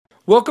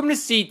Welcome to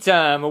Seat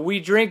Time, where we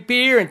drink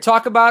beer and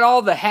talk about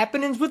all the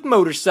happenings with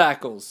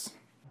motorcycles.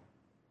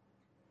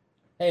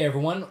 Hey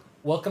everyone,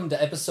 welcome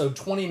to episode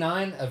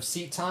 29 of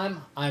Seat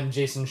Time. I'm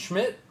Jason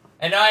Schmidt.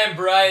 And I am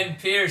Brian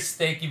Pierce.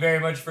 Thank you very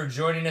much for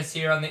joining us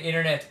here on the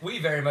internet. We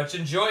very much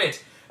enjoy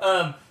it.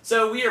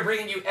 So we are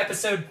bringing you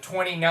episode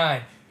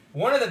 29.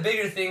 One of the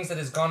bigger things that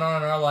has gone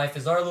on in our life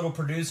is our little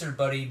producer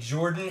buddy,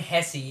 Jordan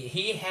Hesse.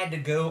 He had to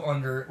go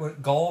under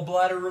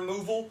gallbladder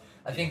removal.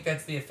 I think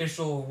that's the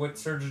official, what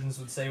surgeons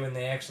would say when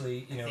they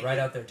actually, write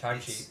out their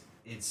timesheet.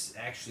 It's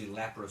actually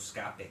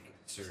laparoscopic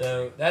surgery.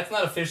 So that's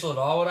not official at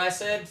all what I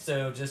said,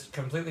 so just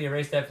completely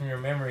erase that from your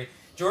memory.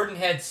 Jordan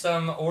had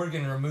some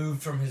organ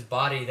removed from his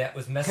body that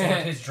was messing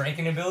with his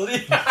drinking ability.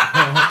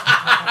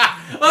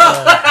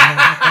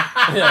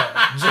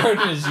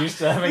 Jordan is used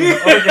to having an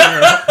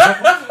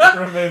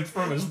organ removed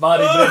from his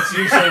body, but it's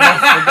usually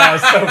once the guy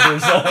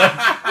sobers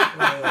up.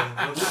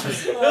 This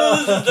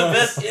is the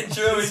best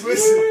intro. This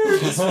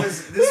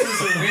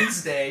was a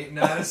Wednesday,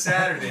 not a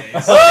Saturday.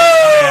 So.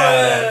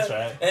 Yeah, that's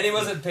right. And he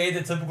wasn't paid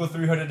the typical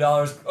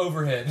 $300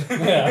 overhead.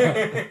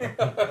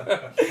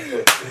 Yeah.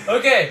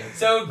 Okay,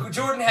 so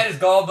Jordan had his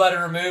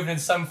gallbladder removed in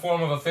some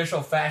form of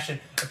official fashion.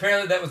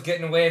 Apparently that was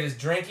getting in the way of his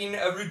drinking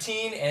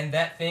routine, and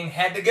that thing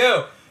had to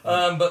go.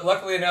 But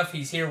luckily enough,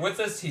 he's here with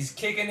us. He's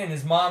kicking, and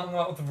his mom hung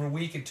out with him for a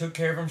week and took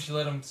care of him. She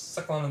let him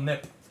suckle on the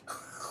nip.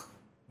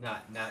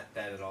 Not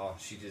that at all.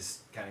 She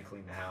just kind of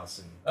cleaned the house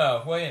and.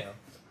 Oh, well,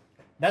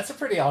 That's a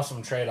pretty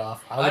awesome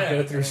trade-off. I would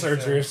go through think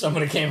surgery so. if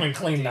somebody came and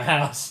cleaned the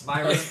house.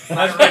 My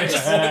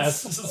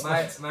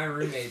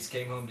roommates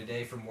came home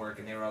today from work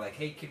and they were all like,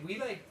 "Hey, could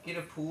we get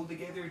a pool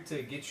together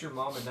to get your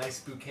mom a nice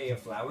bouquet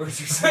of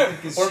flowers or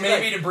something?" Or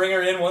maybe to bring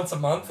her in once a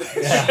month.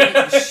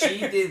 Yeah. She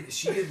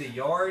did the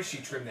yard. She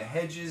trimmed the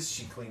hedges.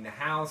 She cleaned the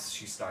house.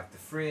 She stocked the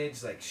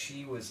fridge. Like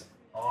she was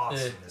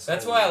awesome.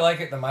 That's why I like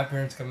it that my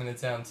parents come into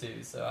town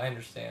too, so I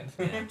understand.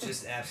 Yeah,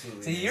 just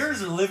absolutely. See,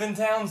 yours live in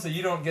town, so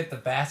you don't get the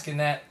bask in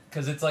that,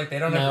 because it's like they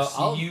don't ever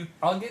see you.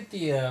 I'll get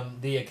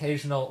the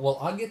occasional. Well,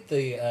 I'll get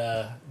the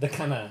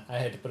kind of, I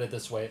had to put it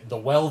this way, the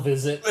well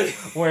visit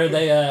where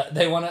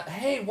they want to.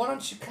 Hey, why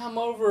don't you come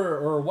over,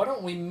 or why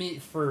don't we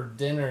meet for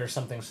dinner or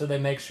something? So they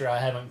make sure I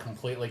haven't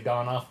completely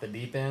gone off the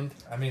deep end.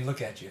 I mean,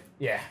 look at you.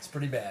 Yeah, It's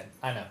pretty bad.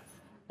 I know.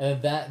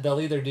 That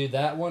they'll either do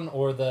that one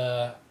or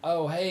the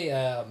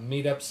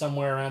meet up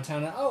somewhere around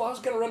town. And, I was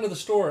gonna run to the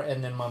store,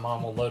 and then my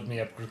mom will load me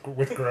up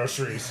with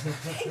groceries.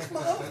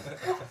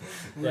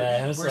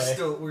 Yeah, and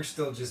we're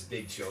still just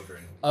big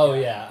children. Oh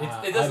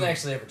yeah, It doesn't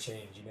actually ever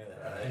change. You know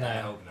that, right? No. I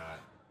hope not.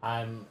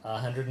 I'm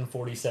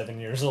 147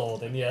 years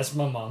old, and yes,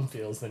 my mom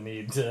feels the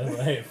need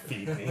to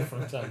feed me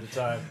from time to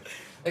time.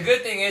 The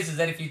good thing is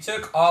that if you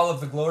took all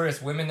of the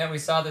glorious women that we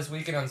saw this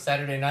weekend on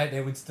Saturday night,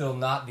 they would still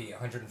not be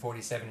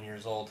 147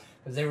 years old,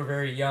 because they were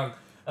very young.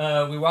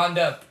 We wound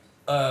up...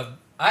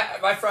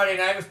 my Friday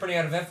night was pretty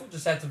uneventful,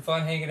 just had some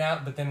fun hanging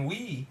out, but then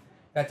we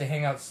got to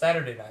hang out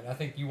Saturday night. I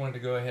think you wanted to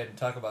go ahead and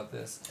talk about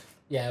this.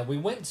 Yeah, we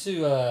went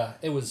to,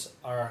 it was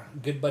our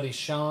good buddy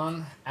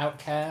Sean,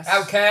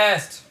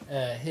 Outcast.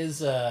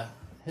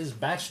 His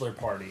bachelor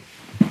party.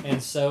 And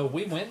so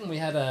we went and we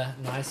had a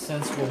nice,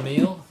 sensible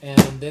meal, and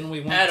then we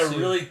went Had a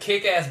really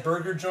kick-ass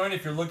burger joint,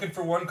 if you're looking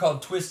for one,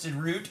 called Twisted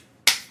Root.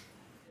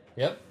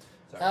 Yep.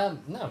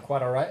 No,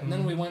 quite all right. And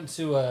then we went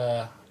to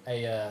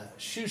a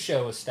shoe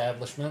show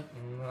establishment.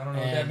 I don't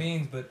know what that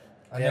means, but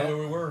I know where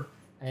we were.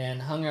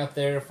 And hung out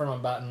there from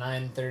about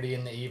 9:30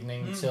 in the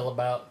evening till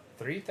about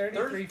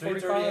 3:30,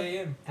 3:45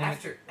 a.m.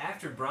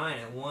 After Brian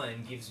at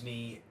 1 gives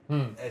me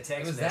a text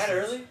message. Was that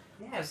early?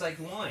 Yeah, it was like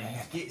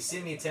 1.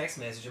 Send me a text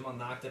message. I'm all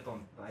knocked up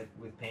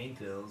with pain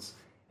pills,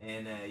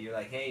 and you're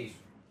like, "Hey,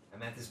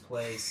 I'm at this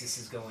place. This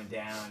is going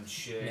down.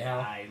 Should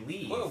I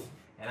leave?" Whoa.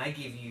 And I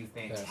give you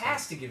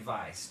fantastic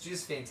advice,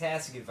 just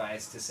fantastic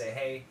advice to say,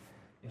 "Hey,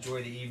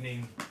 enjoy the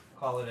evening.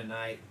 Call it a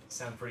night.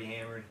 Sound pretty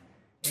hammered."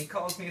 And he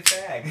calls me a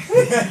fag.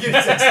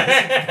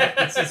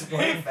 It's just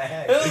plain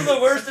fag. This is the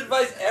worst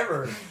advice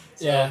ever.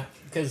 So, yeah,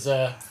 because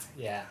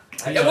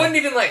It wasn't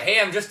even like, "Hey,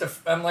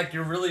 I'm like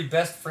your really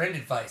best friend"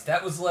 advice.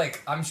 That was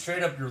like, I'm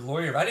straight up your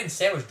lawyer. I didn't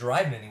say I was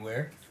driving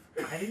anywhere.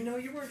 I didn't know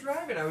you were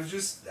driving. I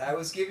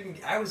was giving.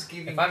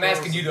 If I'm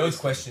asking you those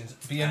questions,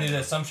 be under the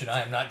assumption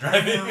I am not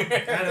driving.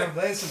 I know.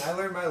 Listen, I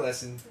learned my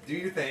lesson. Do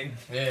your thing.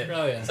 Yeah.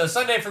 Oh, yeah. So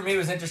Sunday for me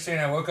was interesting.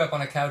 I woke up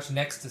on a couch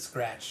next to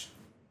Scratch.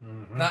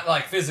 Mm-hmm. Not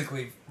like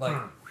physically,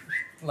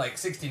 like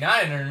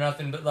 69 or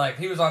nothing, but like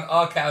he was on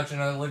a couch in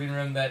a living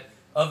room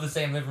of the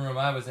same living room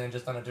I was in,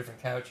 just on a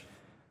different couch.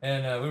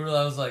 And I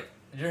was like,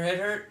 "Did your head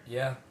hurt?"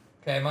 "Yeah."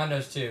 "Okay, mine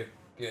does too."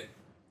 "Good."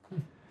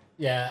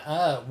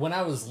 Yeah, when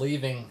I was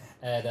leaving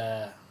at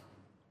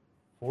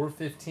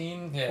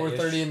 4:15,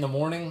 4:30 in the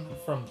morning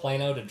from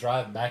Plano to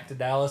drive back to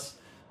Dallas,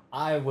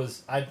 I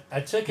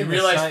took You in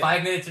realized the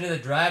 5 minutes into the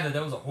drive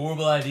that was a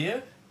horrible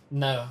idea?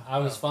 No, I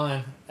was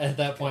fine at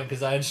that point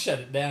because I had shut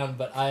it down,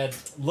 but I had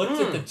looked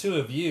at the two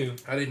of you.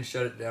 I didn't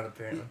shut it down,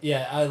 apparently.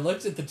 Yeah, I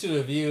looked at the two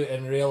of you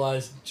and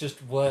realized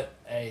just what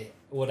a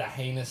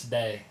heinous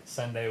day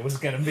Sunday was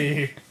going to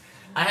be.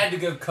 I had to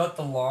go cut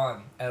the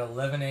lawn at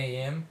 11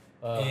 a.m.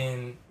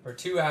 for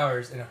 2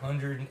 hours in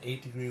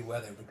 108-degree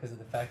weather because of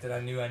the fact that I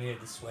knew I needed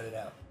to sweat it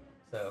out.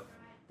 So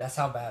that's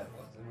how bad it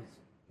was. It was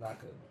not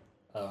good.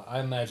 I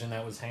imagine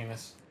that was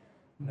heinous.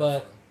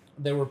 But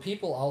there were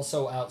people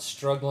also out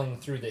struggling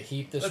through the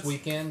heat this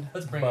weekend.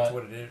 Let's bring it to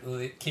what it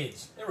is.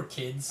 Kids. They were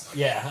kids.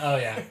 Yeah. Oh,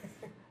 yeah.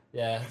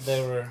 Yeah,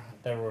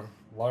 there were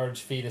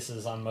large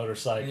fetuses on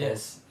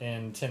motorcycles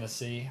in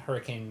Tennessee,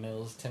 Hurricane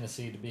Mills,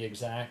 Tennessee to be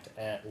exact,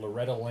 at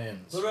Loretta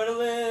Lynn's. Loretta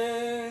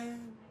Lynn!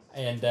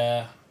 And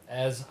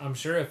as I'm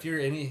sure if you're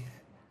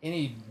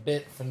any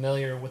bit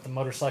familiar with the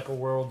motorcycle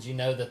world, you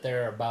know that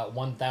there are about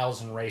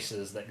 1,000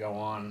 races that go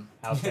on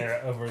out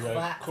there over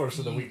the course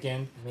of the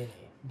weekend.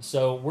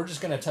 So we're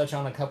just going to touch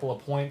on a couple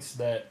of points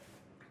that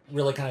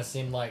really kind of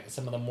seem like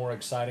some of the more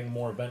exciting,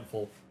 more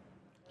eventful,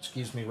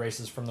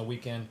 races from the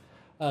weekend.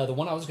 The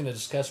one I was going to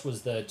discuss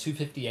was the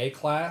 250A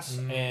class,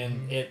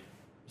 and it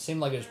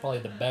seemed like it was probably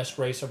the best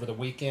race over the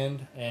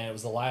weekend, and it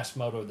was the last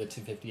moto of the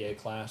 250A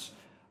class.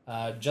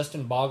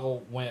 Justin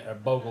Bogle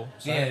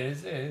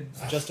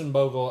Justin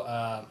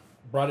Bogle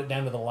brought it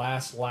down to the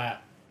last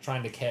lap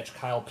trying to catch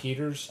Kyle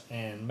Peters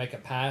and make a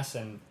pass,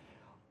 and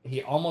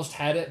he almost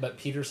had it, but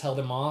Peters held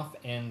him off.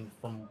 And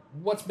from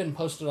what's been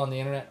posted on the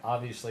internet,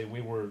 obviously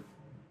we were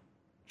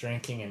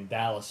drinking in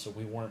Dallas, so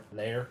we weren't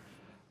there.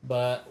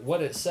 But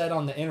what it said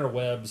on the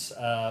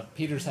interwebs,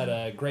 Peters had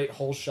a great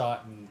hole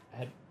shot and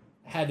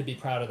had to be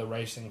proud of the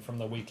racing from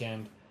the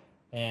weekend.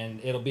 And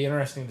it'll be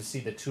interesting to see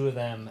the two of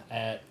them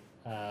at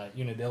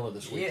Unadilla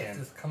this weekend. Yeah, it's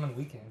this coming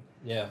weekend.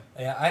 Yeah.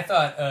 Yeah, I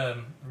thought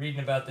reading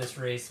about this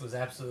race was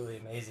absolutely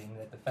amazing.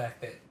 That the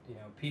fact that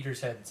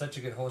Peters had such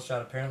a good hole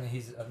shot. Apparently,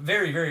 he's a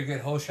very, very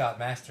good hole shot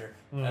master.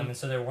 And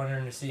so they're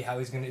wondering to see how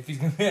if he's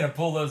gonna be able to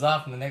pull those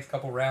off in the next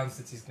couple rounds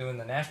since he's doing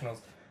the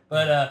nationals.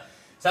 But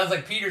sounds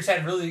like Peters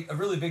had a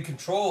really big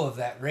control of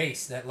that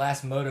race, that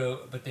last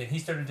moto. But then he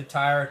started to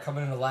tire,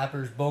 coming into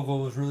lappers. Bogle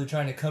was really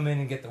trying to come in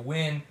and get the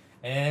win.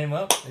 And,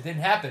 well, it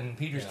didn't happen.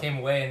 Peters came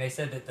away, and they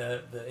said that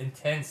the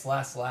intense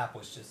last lap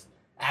was just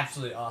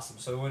absolutely awesome.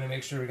 So we wanted to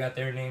make sure we got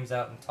their names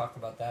out and talked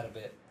about that a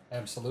bit.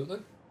 Absolutely.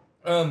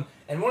 And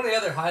one of the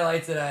other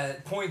highlights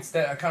points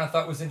that I kind of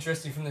thought was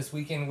interesting from this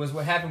weekend was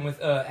what happened with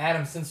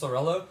Adam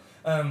Cincerello.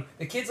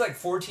 The kid's like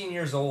 14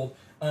 years old,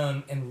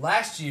 and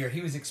last year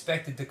he was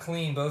expected to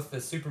clean both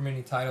the Super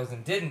Mini titles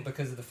and didn't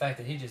because of the fact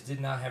that he just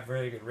did not have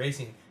very good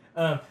racing.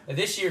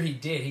 This year he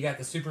did. He got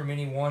the Super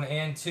Mini 1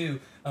 and 2.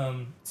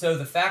 So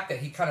the fact that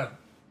he kind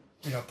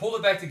of, pulled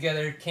it back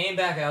together, came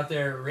back out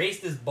there,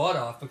 raced his butt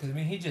off because,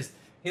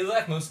 he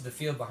left most of the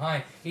field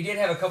behind. He did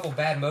have a couple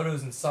bad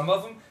motos in some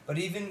of them, but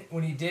even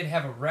when he did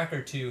have a wreck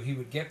or two, he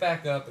would get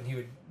back up and he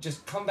would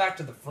just come back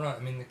to the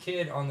front. The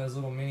kid on those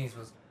little minis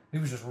was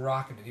just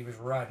rocking it. He was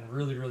riding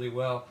really, really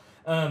well.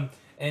 And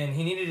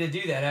he needed to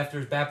do that after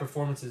his bad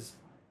performances.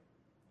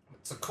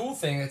 It's a cool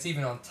thing that's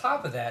even on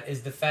top of that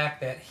is the fact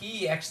that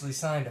he actually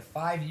signed a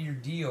 5-year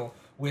deal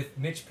with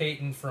Mitch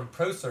Payton from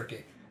Pro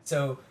Circuit.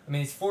 So,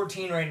 he's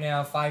 14 right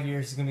now, 5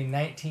 years, he's going to be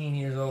 19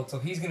 years old, so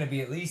he's going to be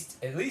at least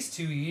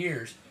 2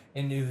 years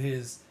into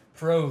his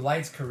pro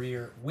lights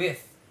career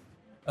with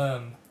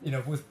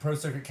Pro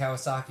Circuit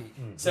Kawasaki.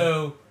 Mm-hmm.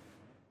 So,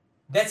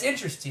 that's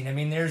interesting.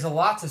 There's a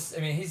lot to,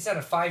 he's got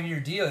a 5-year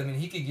deal.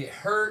 He could get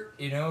hurt,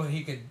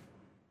 he could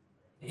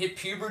hit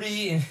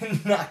puberty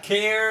and not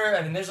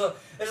care. There's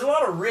a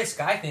lot of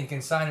risk, I think,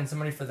 in signing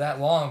somebody for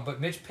that long,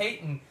 but Mitch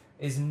Payton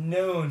is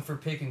known for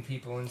picking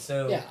people, and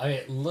so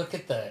look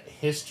at the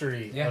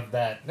history of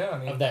that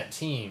of that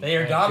team. They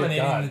are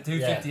dominating the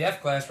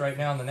 250F class right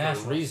now in the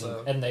national. For a reason,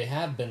 and they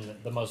have been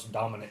the most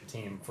dominant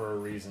team for a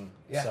reason.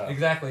 Yeah,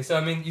 exactly. So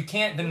you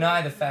can't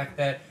deny the fact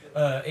that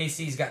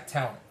AC's got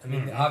talent.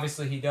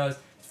 Obviously he does.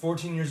 He's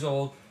 14 years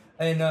old,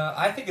 and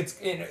I think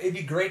it'd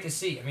be great to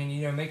see.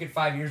 Make it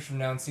 5 years from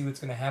now and see what's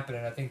going to happen.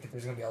 And I think that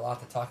there's going to be a lot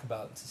to talk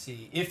about to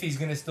see if he's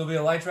going to still be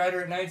a lights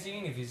rider at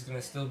 19, if he's going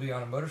to still be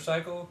on a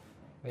motorcycle.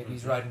 Maybe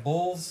he's riding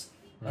bulls.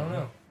 I don't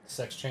know.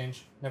 Sex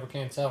change. Never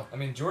can tell.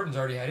 Jordan's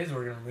already had his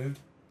organ removed.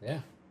 Yeah.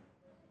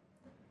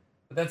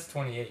 But that's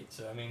 28,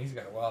 so, he's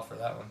got a while for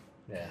that one.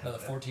 Yeah. Another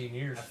 14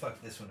 years. I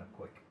fucked this one up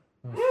quick.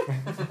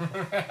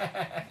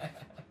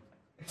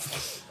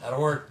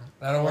 That'll work.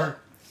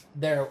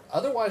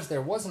 Otherwise,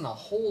 there wasn't a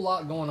whole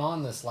lot going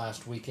on this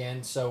last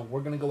weekend, so we're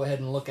going to go ahead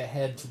and look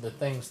ahead to the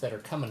things that are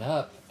coming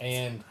up.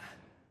 And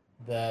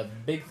the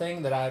big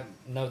thing that I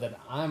know that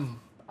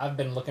I've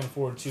been looking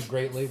forward to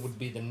greatly would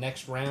be the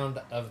next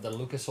round of the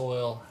Lucas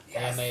Oil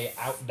AMA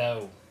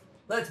Outdo.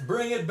 Let's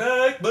bring it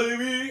back,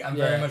 baby! I'm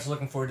very much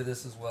looking forward to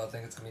this as well. I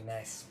think it's going to be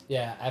nice.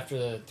 Yeah, after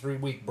the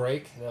 3-week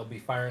break, they'll be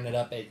firing it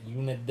up at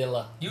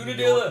Unadilla.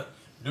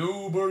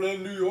 New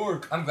Berlin, New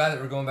York. I'm glad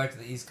that we're going back to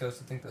the East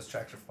Coast. I think those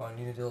tracks are fun.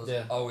 Unadilla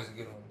is always a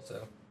good one.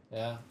 So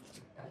yeah,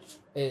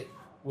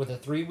 with a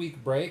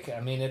 3-week break,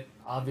 it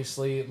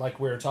obviously, like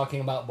we were talking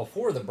about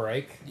before the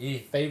break,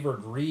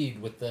 favored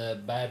Reed with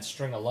the bad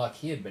string of luck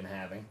he had been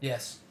having.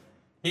 Yes.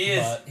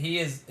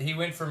 He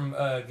went from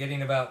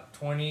getting about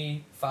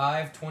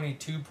 25,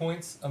 22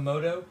 points a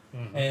moto,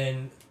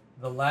 and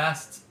the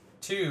last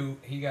 2,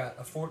 he got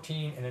a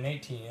 14 and an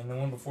 18, and the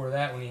one before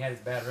that, when he had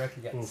his bad wreck,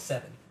 he got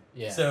 7.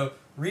 Yeah. So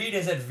Reed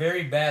has had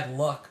very bad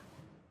luck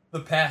the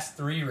past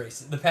 3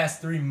 races, the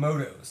past 3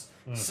 motos.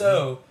 Mm-hmm.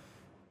 So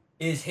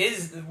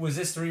how was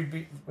this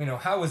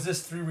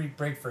 3-week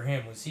break for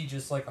him? Was he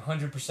just like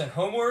 100%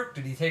 homework?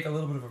 Did he take a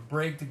little bit of a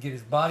break to get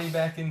his body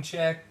back in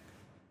check?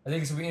 I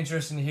think it's going to be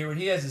interesting to hear what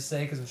he has to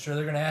say, because I'm sure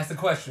they're going to ask the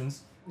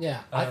questions.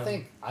 Yeah, I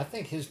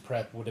think his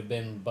prep would have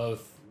been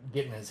both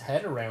getting his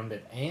head around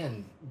it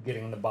and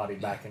getting the body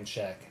back in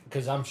check.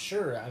 Because I'm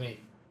sure, I mean,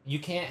 you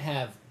can't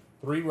have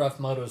 3 rough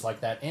motos like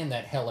that and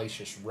that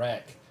hellacious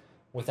wreck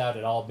without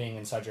it all being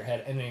inside your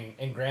head.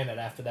 And granted,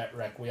 after that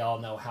wreck, we all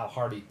know how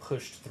hard he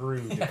pushed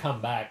through to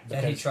come back.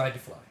 That he tried to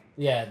fly.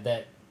 Yeah,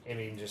 that, I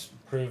mean, just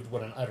proved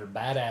what an utter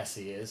badass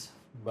he is.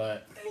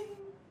 But,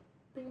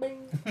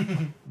 bing,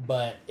 bing.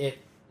 But it...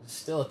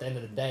 Still, at the end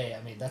of the day,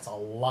 I mean, that's a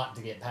lot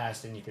to get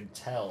past, and you could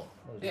tell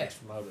those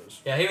extra motos.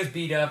 Yeah, he was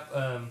beat up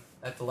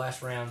at the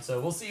last round,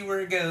 so we'll see where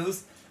it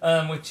goes.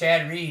 With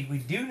Chad Reed, we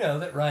do know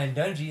that Ryan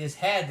Dungey has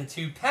had the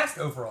 2 past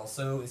overalls,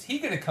 so is he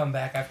going to come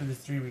back after this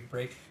 3-week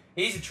break?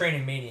 He's a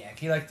training maniac.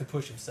 He likes to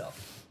push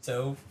himself.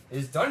 So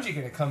is Dungey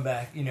going to come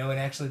back, and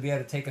actually be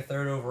able to take a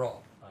 3rd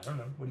overall? I don't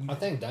know. What do you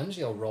think? I think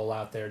Dungey will roll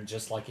out there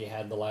just like he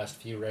had the last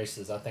few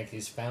races. I think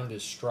he's found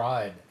his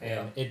stride,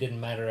 and it didn't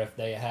matter if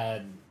they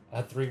had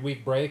a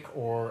 3-week break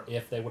or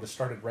if they would have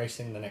started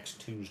racing the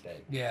next Tuesday.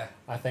 Yeah.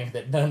 I think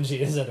that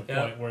Dungey is at a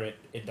point where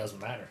it doesn't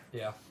matter.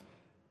 Yeah.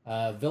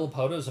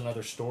 Villopoto's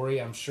another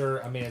story. I'm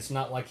sure, I mean, it's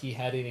not like he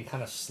had any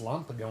kind of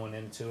slump going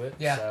into it.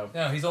 Yeah. So.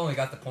 No, he's only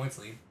got the points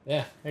lead.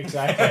 Yeah,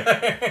 exactly.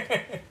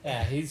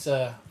 Yeah, he's,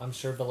 I'm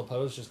sure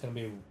Villopoto's just going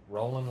to be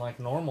rolling like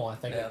normal. I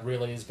think it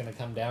really is going to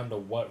come down to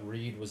what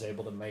Reed was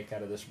able to make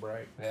out of this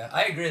break. Yeah,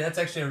 I agree. That's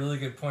actually a really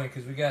good point,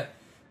 because we got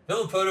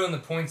Villopoto in the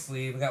points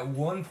lead. We got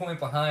 1 point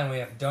behind. We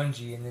have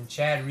Dungey, and then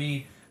Chad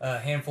Reed, a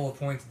handful of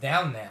points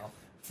down now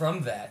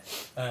from that,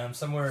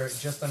 somewhere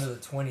just under the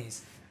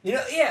 20s.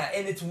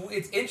 And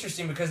it's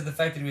interesting because of the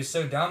fact that he was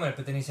so dominant,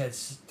 but then he's had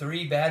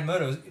 3 bad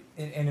motos,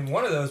 and in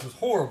one of those was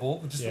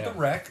horrible, just with the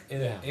wreck,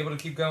 able to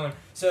keep going.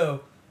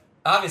 So,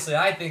 obviously,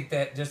 I think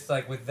that just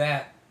like with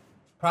that,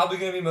 probably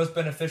going to be most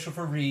beneficial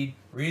for Reed.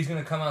 Reed's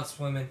going to come out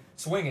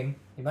swinging.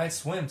 He might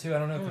swim, too. I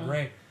don't know if it could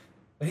rain.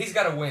 But he's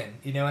got to win,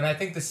 and I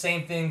think the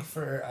same thing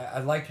for... I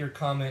like your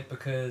comment,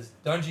 because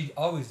Dungey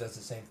always does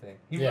the same thing.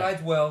 He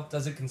rides well,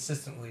 does it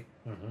consistently.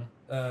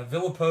 Mm-hmm.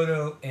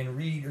 Villopoto and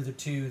Reed are the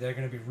 2 that are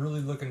going to be really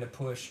looking to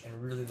push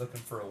and really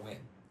looking for a win.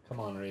 Come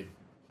on, Reed.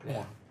 Come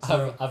on.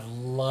 So, I've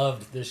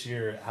loved this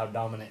year how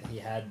dominant he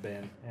had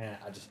been, and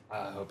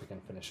I hope he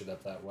can finish it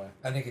up that way.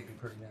 I think it'd be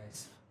pretty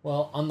nice.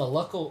 Well, on the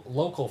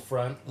local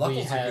front,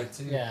 we have are good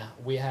too.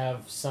 We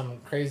have some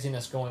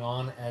craziness going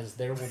on, as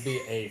there will be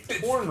a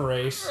torn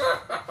race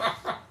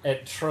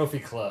at Trophy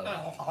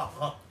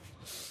Club.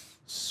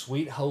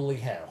 Sweet holy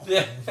hell!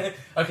 Yeah.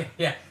 Okay.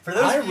 Yeah. For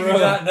those of you who do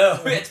not know,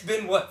 it's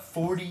been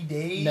 40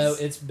 days? No,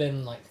 it's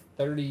been like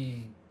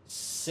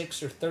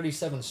 36 or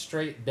 37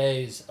 straight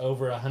days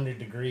over 100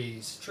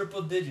 degrees.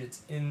 Triple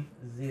digits in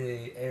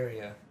the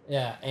area.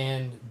 Yeah,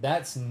 and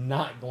that's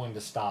not going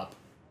to stop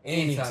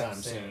anytime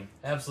soon.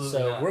 Absolutely.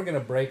 So not. we're gonna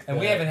break. And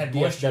we haven't had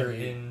moisture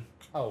DFW. in.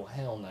 Oh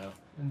hell no!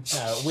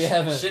 No, we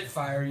haven't. Shit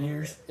fire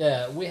years.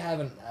 Yeah, we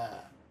haven't.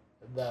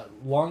 The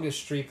longest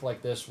streak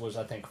like this was,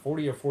 I think,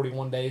 40 or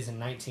 41 days in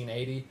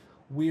 1980.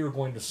 We are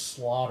going to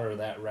slaughter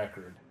that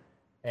record,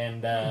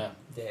 and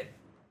dead.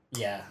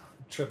 Yeah,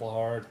 triple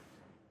hard,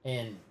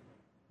 and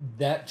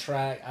that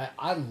track.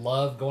 I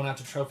love going out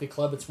to Trophy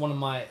Club. It's one of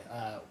my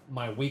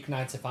my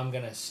weeknights. If I'm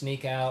gonna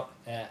sneak out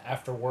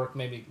after work,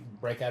 maybe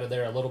break out of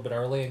there a little bit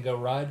early and go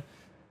ride.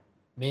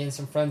 Me and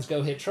some friends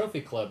go hit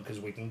Trophy Club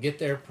because we can get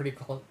there pretty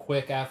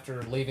quick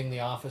after leaving the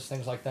office,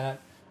 things like that.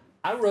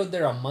 I rode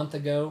there a month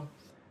ago.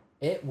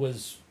 It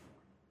was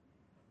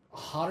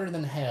hotter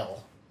than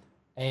hell,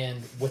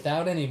 and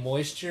without any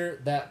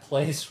moisture, that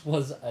place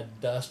was a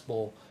dust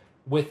bowl.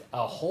 With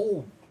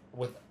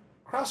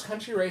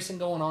cross-country racing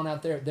going on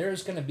out there,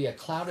 there's going to be a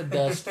cloud of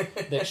dust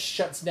that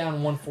shuts down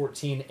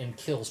 114 and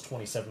kills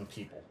 27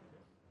 people.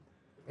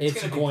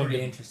 It's going to be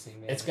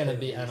interesting, man. It's going to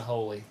be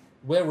unholy.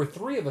 There were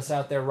 3 of us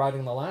out there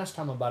riding the last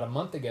time about a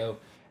month ago,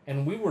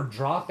 and we were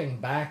dropping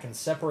back and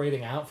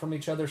separating out from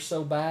each other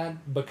so bad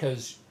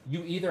because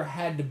you either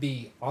had to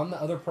be on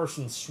the other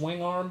person's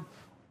swing arm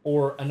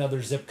or another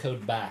zip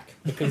code back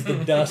because the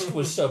dust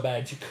was so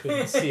bad you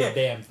couldn't see a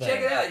damn thing.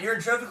 Check it out. You're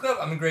in Trophy Club?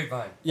 I'm in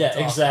Grapevine. Yeah,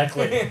 That's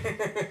exactly.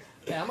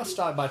 Yeah, I'm going to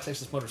stop by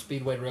Texas Motor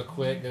Speedway real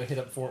quick, go hit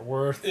up Fort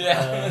Worth.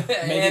 Yeah,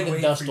 maybe and the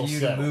wait dust for will you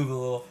settle. to move a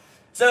little.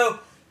 So,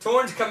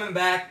 Torn's coming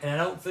back, and I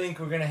don't think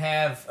we're going to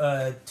have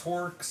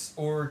Torx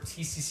or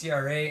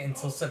TCCRA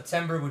until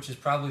September, which is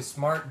probably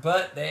smart,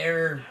 but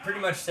they're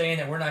pretty much saying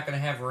that we're not going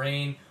to have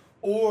rain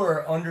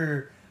or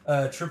under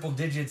triple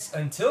digits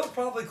until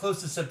probably close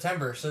to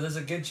September, so there's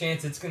a good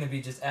chance it's going to be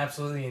just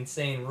absolutely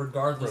insane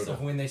regardless of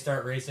when they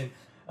start racing.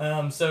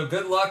 So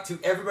good luck to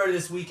everybody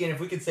this weekend. If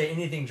we could say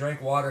anything,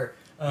 drink water.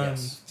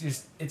 Yes.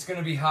 Just it's going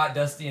to be hot,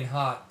 dusty, and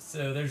hot.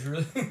 So there's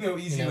really no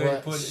easy way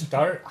to put it.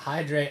 Start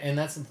hydrate, and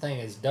that's the thing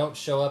is, don't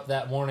show up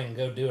that morning and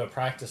go do a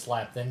practice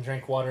lap, then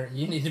drink water.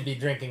 You need to be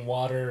drinking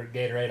water,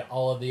 Gatorade,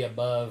 all of the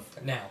above.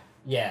 Now.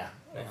 Yeah,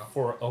 Now.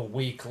 for a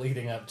week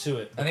leading up to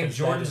it. I think because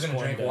Jordan's that is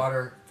going to drink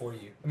water for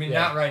you. I mean,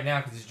 not right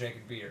now because he's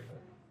drinking beer.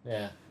 But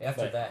Yeah.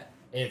 after but that.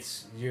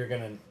 you're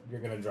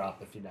gonna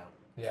drop if you don't.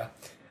 Yeah.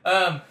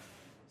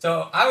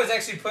 So I was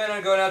actually planning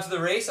on going out to the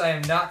race. I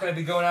am not going to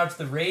be going out to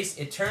the race.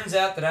 It turns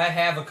out that I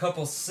have a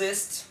couple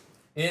cysts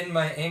in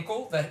my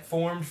ankle that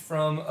formed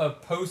from a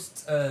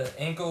post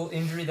ankle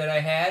injury that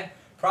I had.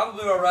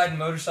 Probably while riding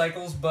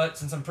motorcycles, but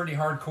since I'm pretty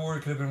hardcore,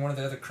 it could have been one of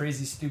the other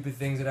crazy, stupid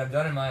things that I've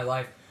done in my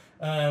life.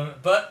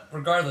 But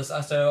regardless,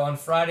 so on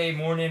Friday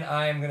morning,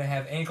 I am going to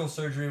have ankle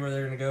surgery where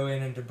they're going to go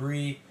in and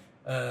debris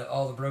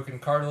all the broken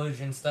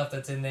cartilage and stuff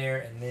that's in there,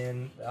 and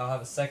then I'll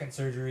have a second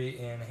surgery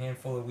in a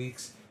handful of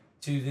weeks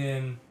to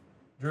then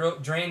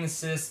drain the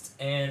cysts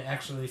and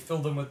actually fill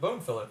them with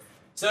bone filler.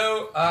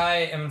 So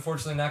I am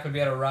unfortunately not going to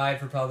be able to ride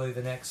for probably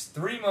the next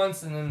 3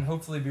 months, and then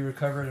hopefully be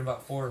recovered in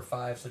about 4 or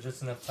 5, so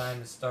just enough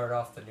time to start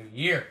off the new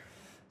year.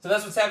 So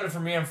that's what's happening for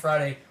me on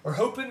Friday. We're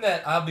hoping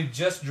that I'll be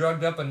just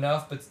drugged up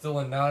enough, but still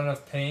in not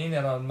enough pain,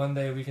 that on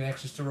Monday we can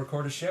actually still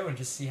record a show and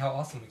just see how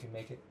awesome we can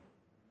make it.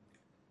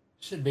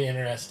 Should be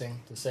interesting,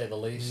 to say the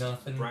least.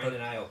 Nothing. Brian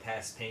and I will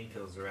pass pain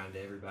pills around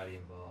to everybody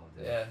involved.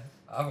 Yeah,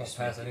 I won't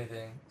pass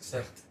anything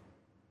except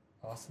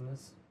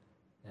awesomeness.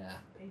 Yeah.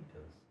 Pain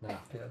pills. No.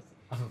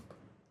 Yes.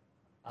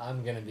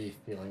 I'm gonna be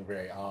feeling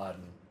very odd.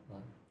 And,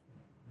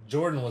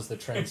 Jordan was the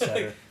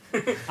trendsetter.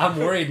 I'm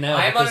worried now.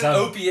 I'm on because an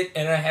opiate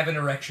and I have an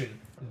erection.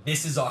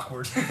 This is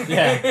awkward.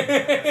 Yeah.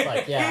 It's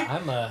like,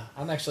 yeah,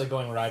 I'm actually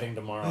going riding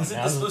tomorrow. Isn't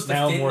now this supposed to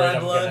now thin I'm worried my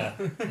blood?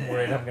 I'm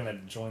worried I'm gonna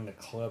join the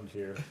club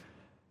here.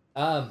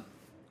 Don't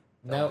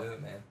No, do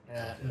it, man.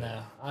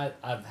 no.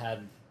 I've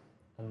had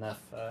enough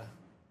Enough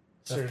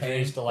surgeries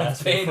pain. to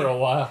last Pain. me for a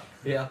while.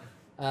 Yeah.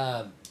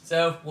 Um,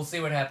 So we'll see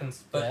what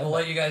happens, but Yeah, we'll but-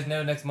 let you guys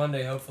know next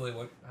Monday, hopefully,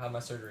 how my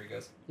surgery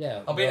goes.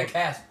 yeah. I'll be in a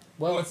cast.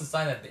 Who well, wants to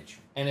sign that bitch?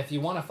 and if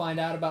you want to find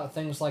out about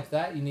things like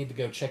that, you need to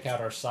go check out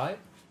our site.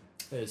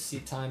 It is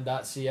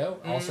seattime.co.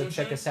 Also,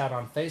 check us out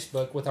on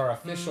Facebook with our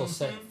official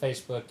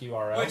Facebook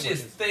URL. Which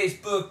is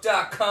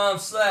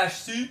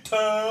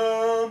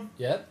facebook.com/seattime.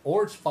 Yep.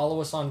 Or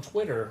follow us on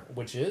Twitter,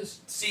 which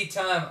is.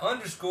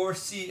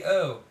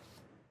 seattime_CO.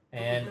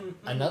 And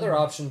another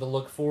option to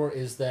look for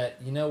is that,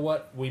 you know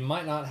what, we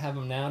might not have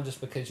them now just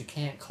because you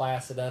can't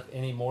class it up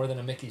any more than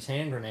a Mickey's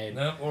hand grenade.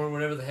 Nope, or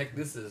whatever the heck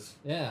this is.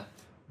 Yeah.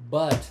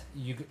 But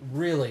you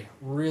really,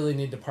 really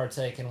need to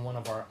partake in one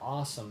of our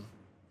awesome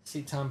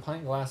Seat Time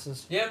pint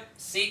glasses. Yep,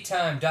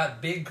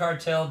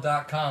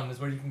 seattime.bigcartel.com is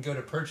where you can go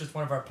to purchase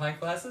one of our pint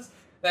glasses.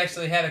 They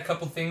actually had a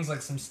couple things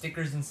like some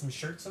stickers and some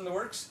shirts in the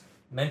works.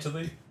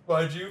 Mentally,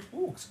 mind you.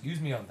 Ooh, excuse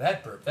me on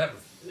that burp. That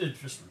was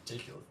just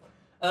ridiculous.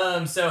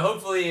 So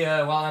hopefully,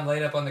 while I'm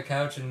laid up on the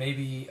couch and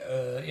maybe,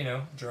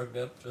 drugged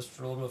up just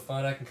for a little bit of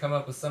fun, I can come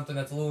up with something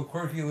that's a little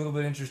quirky, a little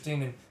bit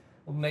interesting, and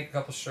we'll make a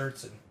couple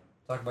shirts and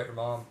talk about your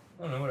mom.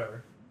 I don't know,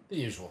 whatever. The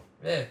usual.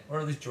 Yeah, or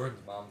at least Jordan's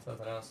mom, if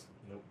nothing else.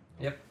 Nope.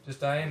 Yep,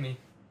 just I and me.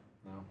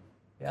 No.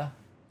 Yeah.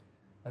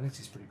 I think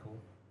she's pretty cool.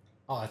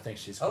 Oh, I think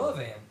she's I cool. love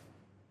Anne.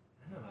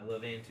 I know, I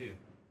love Anne too.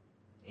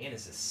 Anne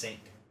is a saint.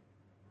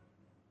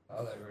 I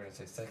thought we were going to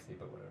say sexy,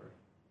 but whatever.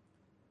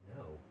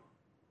 No.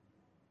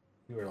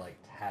 You were like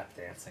tap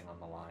dancing on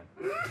the line.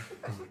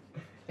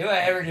 Do I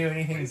ever do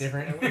anything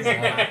different? When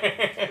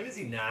is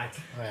he not?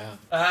 Yeah.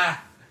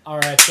 All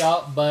right,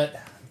 y'all. But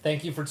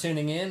thank you for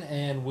tuning in,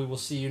 and we will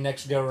see you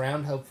next go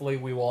round. Hopefully,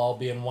 we will all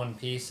be in one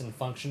piece and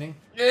functioning.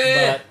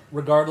 Yeah. But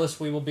regardless,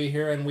 we will be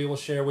here, and we will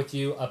share with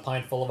you a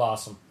pint full of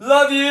awesome.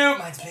 Love you!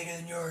 Mine's bigger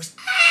than yours.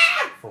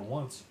 For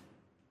once.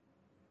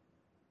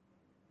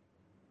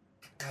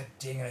 God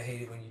dang it, I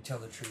hate it when you tell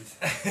the truth.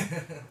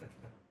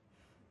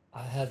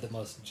 I had the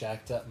most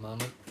jacked up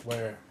moment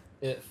where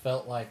it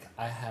felt like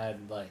I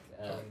had like.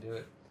 Go and do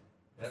it.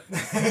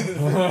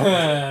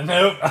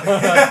 Nope.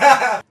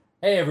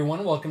 Hey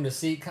everyone, welcome to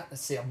See my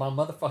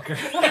motherfucker.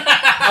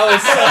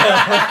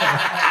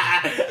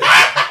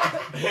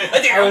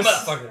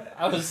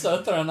 I was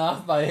so thrown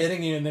off by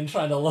hitting you and then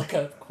trying to look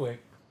up quick.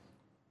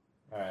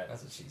 Alright.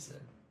 That's what she said.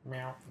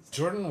 Meow.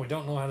 Jordan, we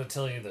don't know how to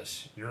tell you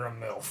this. You're a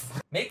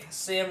MILF. Make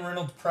Sam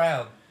Reynolds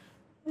proud.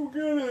 You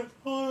get it.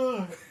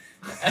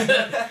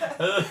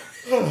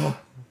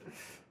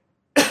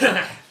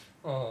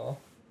 Aww.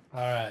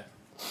 Alright.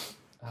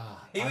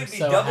 He I'm would be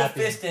so double happy.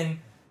 fisting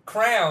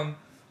Crown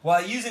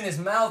while using his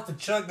mouth to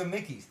chug the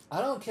Mickeys.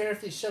 I don't care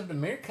if he shoved a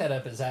mirror cut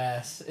up his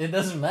ass. It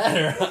doesn't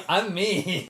matter. I'm me.